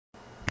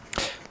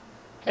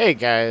Hey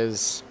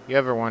guys, you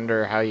ever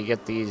wonder how you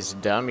get these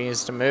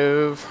dummies to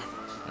move?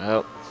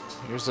 Well,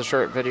 here's a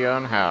short video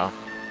on how.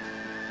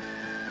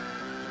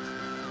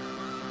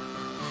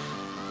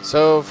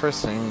 So,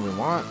 first thing we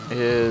want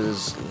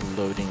is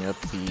loading up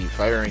the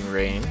firing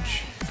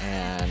range,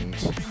 and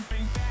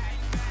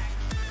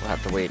we'll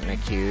have to wait in a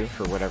queue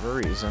for whatever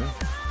reason.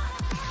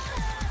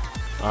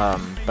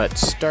 But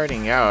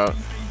starting out,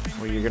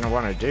 what you're going to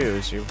want to do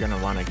is you're going to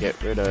want to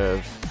get rid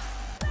of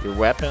your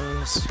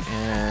weapons,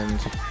 and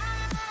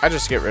I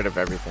just get rid of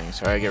everything,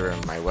 so I get rid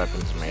of my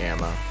weapons and my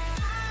ammo.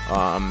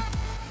 And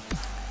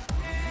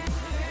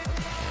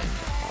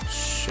I'll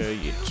show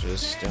you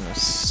just in a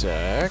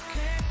sec.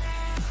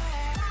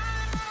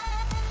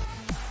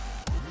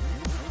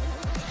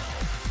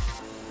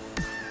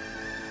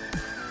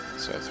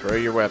 So throw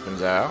your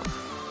weapons out.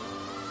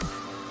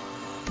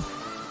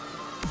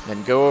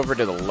 Then go over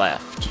to the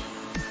left.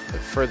 The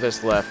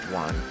furthest left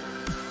one.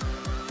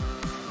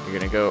 You're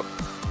gonna go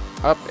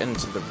up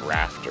into the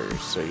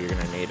rafters, so you're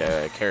gonna need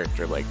a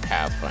character like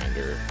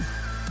Pathfinder.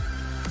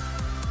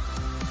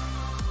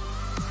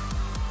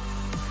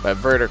 But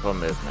vertical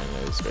movement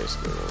is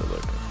basically what we're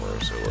looking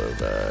for, so low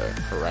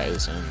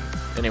horizon,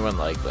 anyone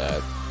like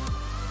that.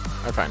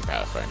 I find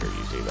Pathfinder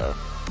easy though.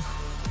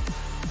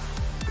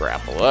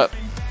 Grapple up,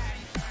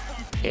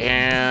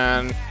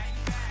 and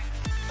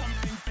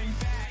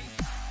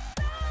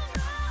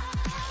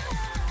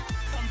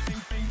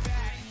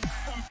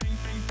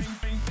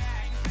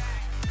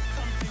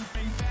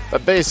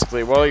but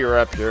basically, while you're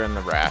up here in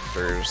the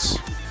rafters,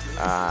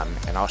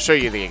 and I'll show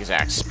you the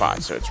exact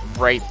spot, so it's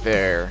right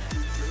there,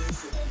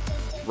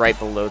 right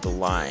below the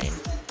line.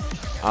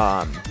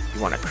 You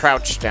want to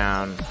crouch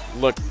down,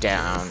 look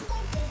down,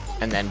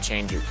 and then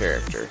change your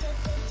character.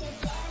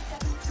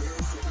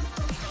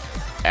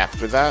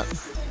 After that,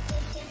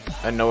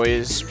 a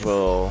noise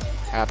will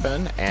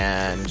happen,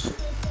 and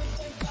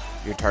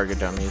your target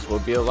dummies will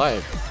be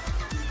alive.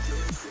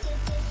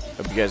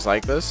 Hope you guys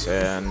like this,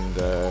 and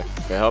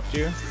if it helped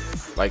you,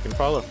 like and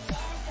follow.